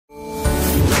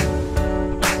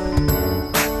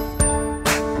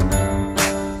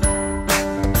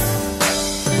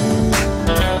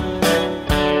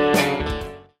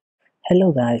Hello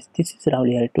guys, this is Rahul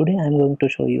here. Today I am going to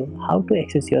show you how to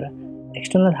access your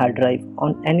external hard drive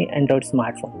on any Android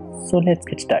smartphone. So let's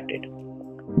get started.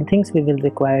 The things we will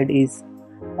require is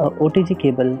a OTG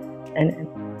cable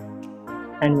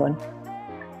and one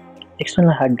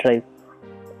external hard drive.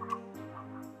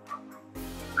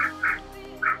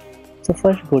 So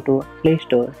first go to Play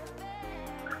Store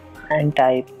and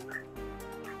type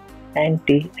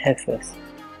NTFS.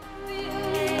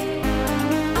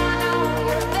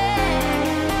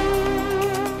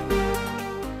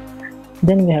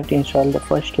 Then we have to install the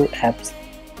first two apps.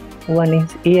 One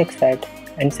is EXFAT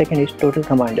and second is Total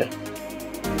Commander.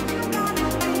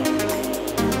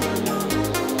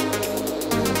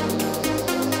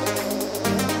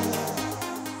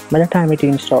 By the time it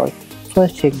installs,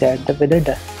 first check that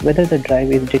whether the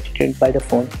drive is detected by the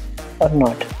phone or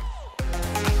not.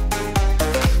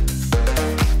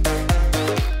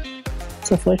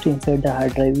 So first insert the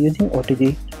hard drive using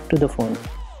OTG to the phone.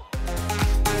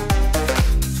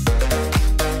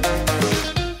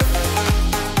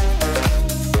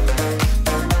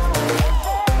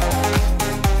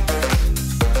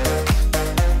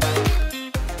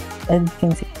 As you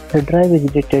can see, the drive is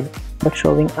detected but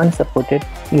showing unsupported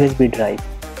USB drive.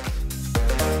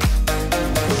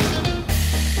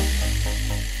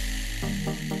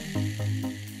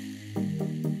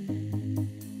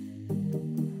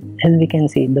 As we can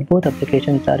see, the both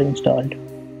applications are installed.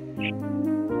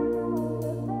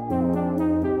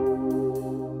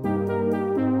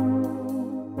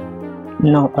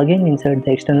 Now again insert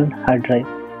the external hard drive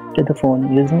to the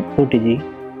phone using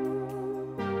OTG.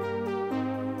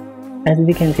 As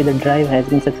we can see, the drive has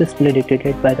been successfully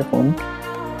detected by the phone.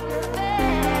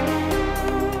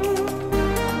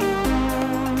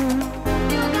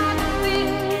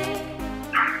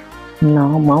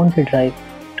 Now mount the drive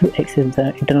to access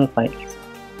the internal files.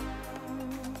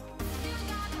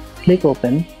 Click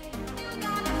open.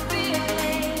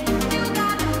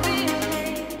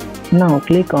 Now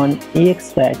click on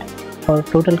EXFAT or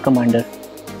Total Commander.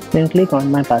 Then click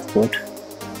on My Passport.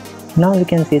 Now we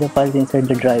can see the files inside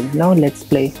the drive. Now let's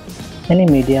play any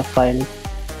media file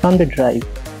from the drive.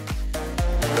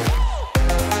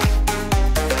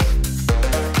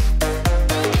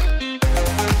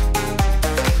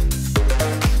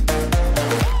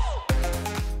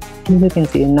 As you can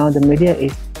see, now the media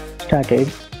is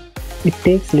started. It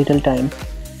takes little time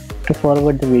to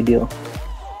forward the video.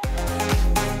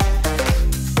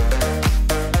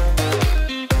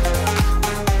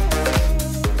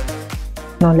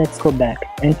 Now let's go back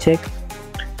and check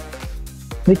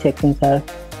which actions are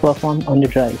performed on the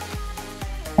drive.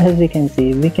 As we can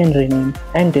see, we can rename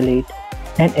and delete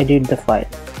and edit the file.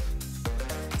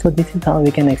 So this is how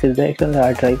we can access the external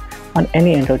hard drive on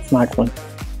any Android smartphone.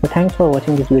 So thanks for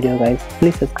watching this video guys.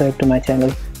 Please subscribe to my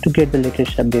channel to get the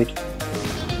latest updates.